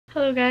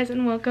Hello guys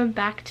and welcome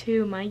back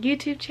to my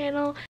YouTube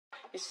channel.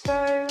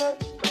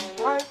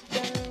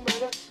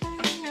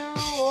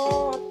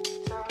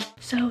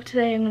 So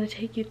today I'm going to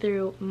take you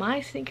through my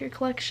sneaker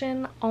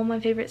collection, all my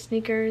favorite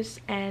sneakers,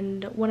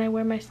 and when I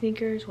wear my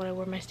sneakers, what I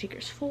wear my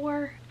sneakers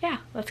for. Yeah,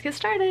 let's get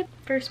started.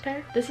 First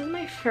pair. This is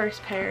my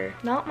first pair,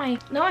 not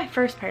my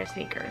first pair of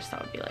sneakers.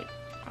 That would be like,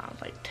 I was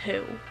like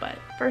 2, but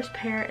first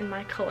pair in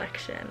my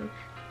collection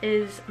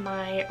is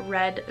my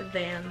red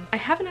Vans. I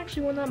haven't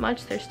actually worn that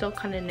much, they're still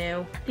kind of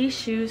new. These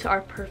shoes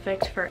are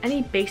perfect for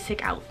any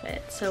basic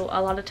outfit, so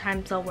a lot of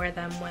times I'll wear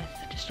them with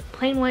just a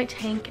plain white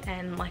tank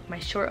and like my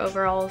short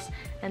overalls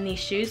and these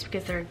shoes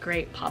because they're a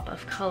great pop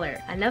of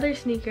color. Another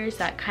sneakers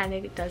that kind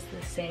of does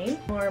the same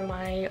are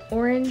my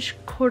orange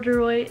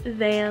corduroy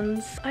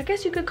Vans. I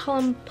guess you could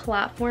call them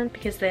platform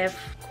because they have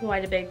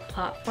quite a big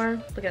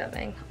platform. Look at that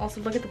thing.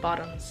 Also look at the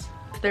bottoms.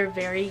 They're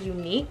very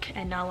unique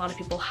and not a lot of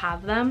people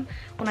have them.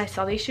 When I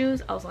saw these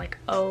shoes, I was like,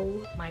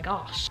 oh my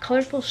gosh.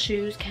 Colorful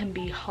shoes can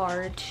be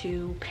hard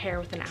to pair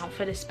with an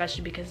outfit,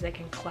 especially because they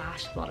can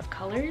clash with a lot of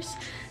colors.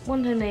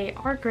 One thing they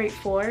are great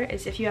for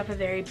is if you have a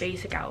very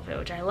basic outfit,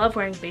 which I love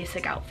wearing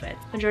basic outfits.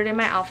 Majority of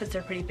my outfits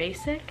are pretty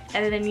basic,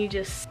 and then you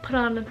just put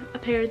on a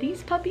pair of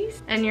these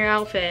puppies and your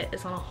outfit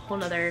is on a whole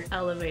nother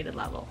elevated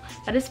level.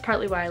 That is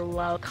partly why I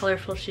love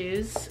colorful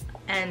shoes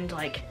and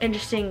like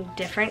interesting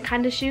different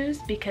kind of shoes,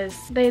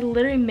 because they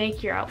literally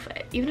make your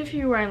outfit. Even if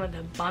you're wearing like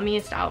the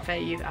bummiest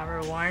outfit you've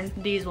ever worn,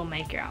 these will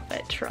make your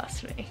outfit,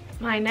 trust me.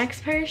 My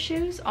next pair of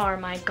shoes are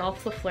my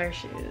Golf Le Fleur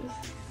shoes.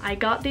 I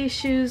got these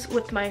shoes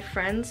with my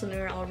friends when we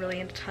were all really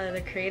into Tyler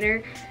the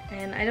Creator,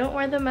 and I don't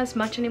wear them as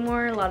much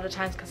anymore a lot of the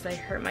times because they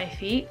hurt my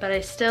feet, but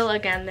I still,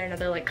 again, they're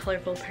another like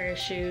colorful pair of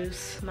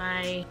shoes.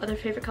 My other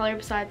favorite color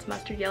besides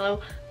mustard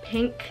yellow,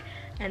 pink.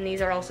 And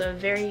these are also a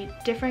very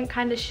different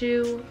kind of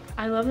shoe.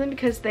 I love them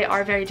because they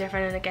are very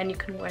different, and again, you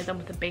can wear them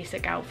with a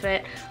basic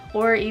outfit,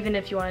 or even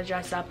if you want to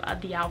dress up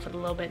the outfit a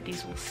little bit,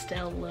 these will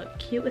still look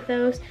cute with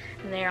those.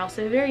 And they are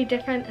also very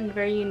different and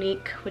very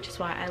unique, which is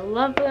why I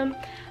love them,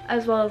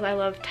 as well as I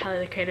love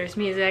Tyler the Creator's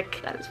music.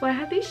 That is why I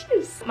have these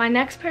shoes. My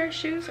next pair of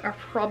shoes are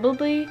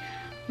probably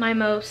my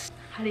most,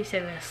 how do you say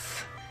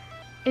this?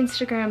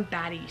 Instagram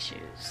baddie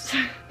shoes.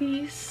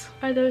 These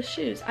are those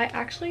shoes. I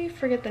actually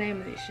forget the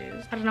name of these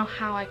shoes. I don't know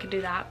how I could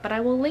do that, but I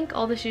will link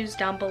all the shoes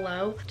down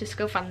below. Just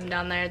go find them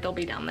down there. They'll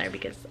be down there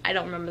because I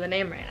don't remember the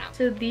name right now.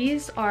 So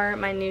these are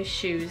my new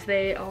shoes.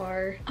 They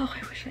are, oh,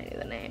 I wish I knew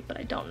the name, but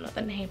I don't know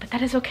the name, but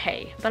that is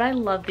okay. But I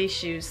love these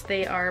shoes.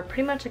 They are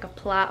pretty much like a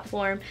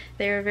platform.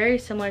 They are very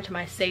similar to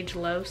my Sage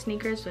Low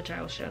sneakers, which I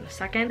will show in a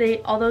second.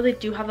 Although they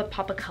do have a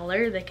pop of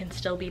color, they can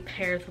still be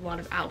paired with a lot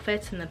of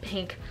outfits, and the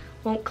pink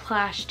won't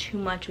clash too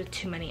much with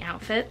too many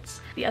outfits.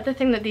 The other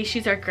thing that these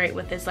shoes are great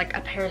with is like a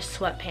pair of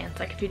sweatpants.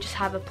 Like if you just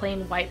have a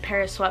plain white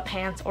pair of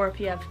sweatpants, or if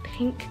you have a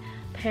pink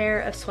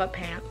pair of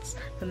sweatpants,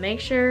 but make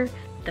sure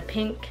the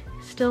pink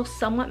still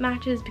somewhat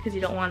matches, because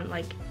you don't want,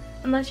 like,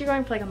 unless you're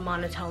going for like a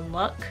monotone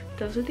look.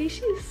 Those are these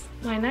shoes.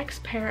 My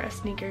next pair of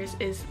sneakers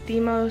is the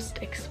most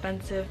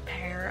expensive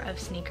pair of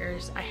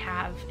sneakers I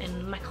have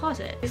in my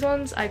closet. These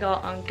ones I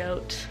got on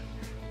Goat,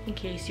 in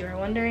case you were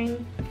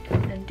wondering,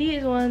 and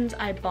these ones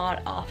I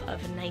bought off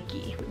of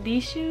Nike.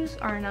 These shoes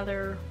are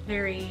another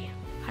very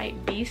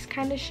hype beast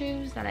kind of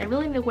shoes that I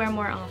really need to wear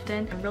more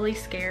often. I'm really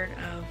scared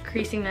of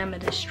creasing them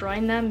and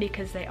destroying them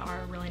because they are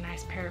a really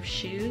nice pair of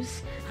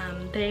shoes.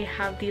 They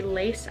have the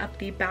lace up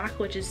the back,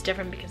 which is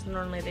different because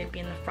normally they'd be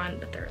in the front,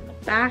 but they're in the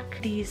back.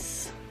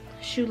 These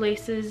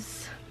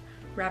shoelaces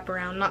wrap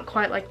around, not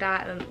quite like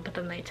that, but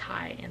then they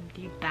tie in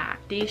the back.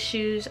 These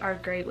shoes are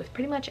great with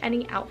pretty much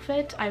any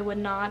outfit. I would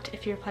not,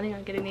 if you're planning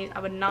on getting these,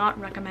 I would not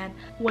recommend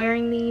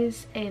wearing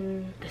these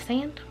in the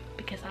sand,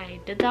 because I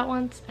did that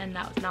once and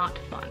that was not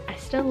fun. I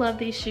still love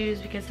these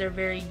shoes because they're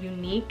very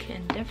unique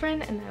and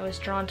different, and I was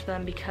drawn to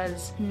them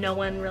because no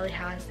one really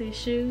has these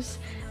shoes,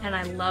 and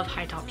I love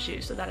high top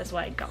shoes, so that is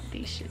why I got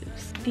these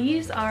shoes.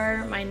 These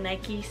are my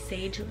Nike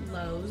Sage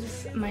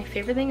Lows. My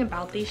favorite thing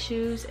about these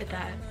shoes is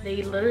that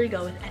they literally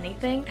go with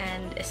anything,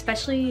 and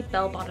especially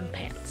bell-bottom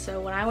pants. So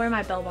when I wear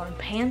my bell-bottom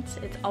pants,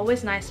 it's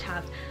always nice to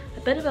have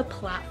a bit of a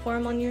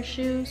platform on your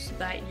shoes so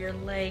that your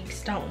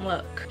legs don't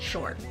look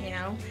short, you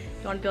know?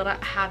 You want to be able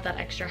to have that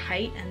extra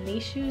height, and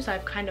these shoes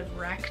I've kind of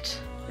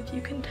wrecked, if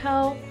you can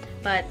tell,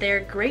 but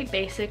they're great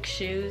basic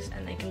shoes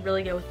and they can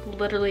really go with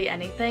literally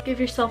anything. Give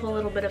yourself a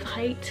little bit of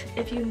height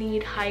if you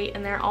need height,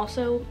 and they're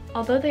also,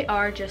 although they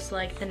are just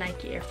like the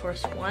Nike Air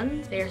Force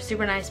Ones, they are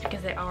super nice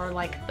because they are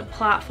like the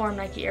platform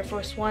Nike Air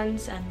Force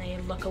Ones, and they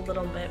look a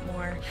little bit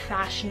more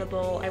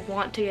fashionable. I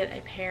want to get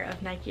a pair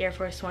of Nike Air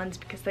Force Ones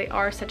because they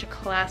are such a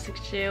classic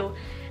shoe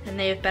and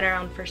they have been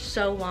around for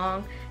so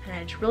long, and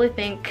I just really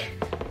think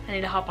I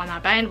need to hop on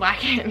that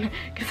bandwagon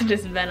because it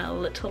has been a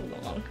little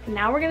long.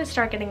 Now we're gonna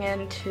start getting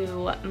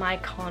into my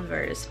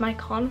Converse. My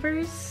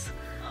Converse,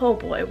 Oh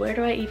boy, where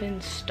do I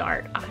even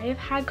start? I've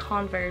had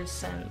Converse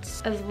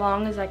since as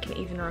long as I can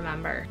even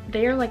remember.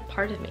 They are like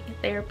part of me.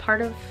 They are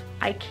part of,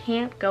 I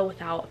can't go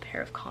without a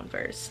pair of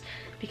Converse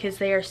because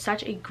they are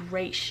such a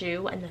great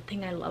shoe, and the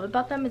thing I love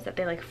about them is that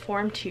they like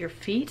form to your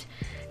feet,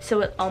 so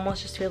it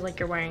almost just feels like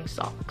you're wearing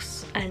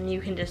socks and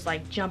you can just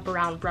like jump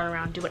around, run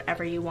around, do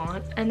whatever you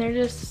want, and they're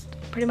just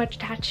pretty much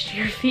attached to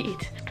your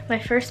feet. My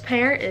first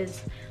pair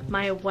is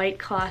my white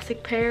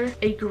classic pair,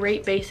 a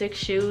great basic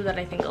shoe that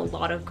I think a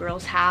lot of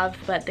girls have,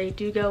 but they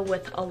do go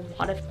with a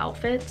lot of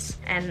outfits,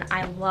 and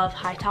I love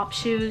high top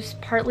shoes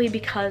partly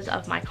because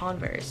of my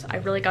Converse. I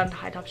really got into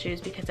high top shoes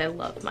because I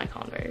love my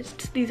Converse.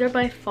 These are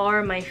by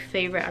far my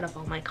favorite out of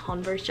all my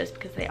Converse just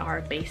because they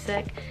are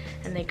basic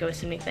and they go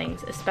so many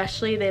things.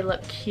 Especially they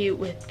look cute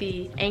with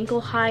the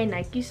ankle high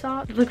Nike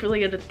socks. They look really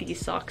good with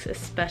these socks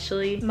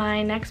especially.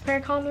 My next pair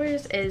of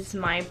Converse is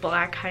my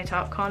black high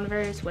top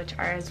Converse, which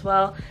are as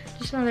well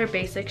just another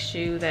basic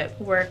shoe that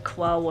work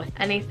well with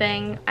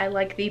anything. I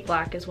like the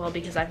black as well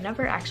because I've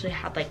never actually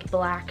had like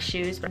black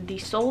shoes, but the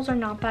soles are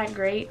not that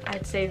great.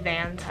 I'd say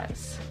Vans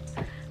has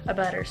a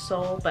better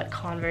sole, but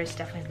Converse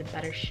definitely the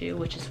better shoe,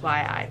 which is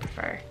why I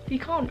prefer the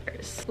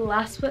Converse.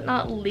 Last but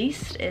not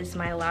least is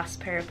my last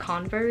pair of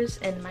Converse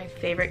in my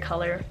favorite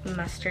color,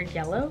 mustard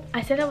yellow.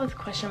 I say that with a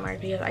question mark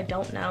because I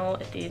don't know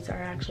if these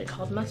are actually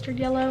called mustard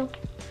yellow.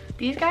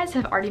 These guys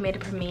have already made a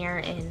premiere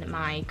in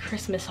my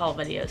Christmas haul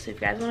video, so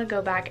if you guys want to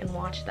go back and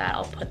watch that,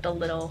 I'll put the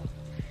little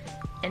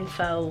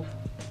info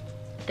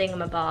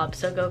thingamabob,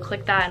 so go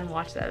click that and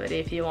watch that video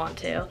if you want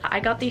to. I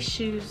got these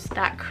shoes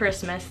that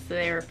Christmas, so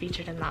they were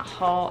featured in that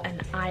haul,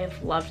 and I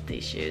have loved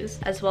these shoes,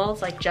 as well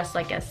as like just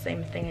like a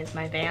same thing as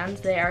my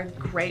Vans. They are a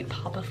great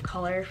pop of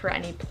color for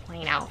any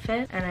plain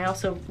outfit, and I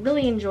also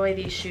really enjoy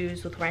these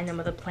shoes with wearing them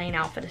with a plain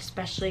outfit,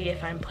 especially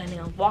if I'm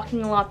planning on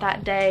walking a lot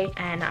that day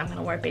and I'm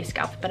gonna wear a basic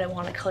outfit but I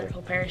want a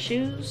colorful pair of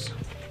shoes.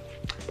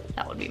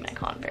 That would be my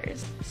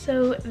Converse.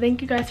 So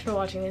thank you guys for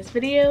watching this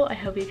video. I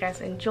hope you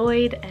guys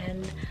enjoyed,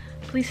 and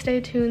please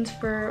stay tuned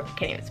for,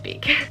 can't even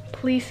speak.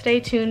 Please stay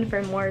tuned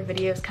for more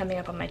videos coming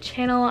up on my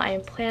channel. I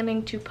am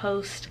planning to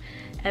post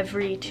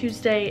every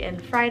Tuesday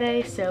and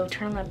Friday, so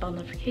turn on that bell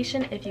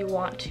notification if you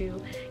want to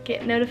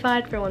get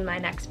notified for when my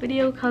next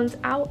video comes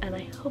out, and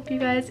I hope you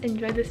guys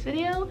enjoyed this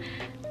video,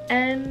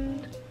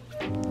 and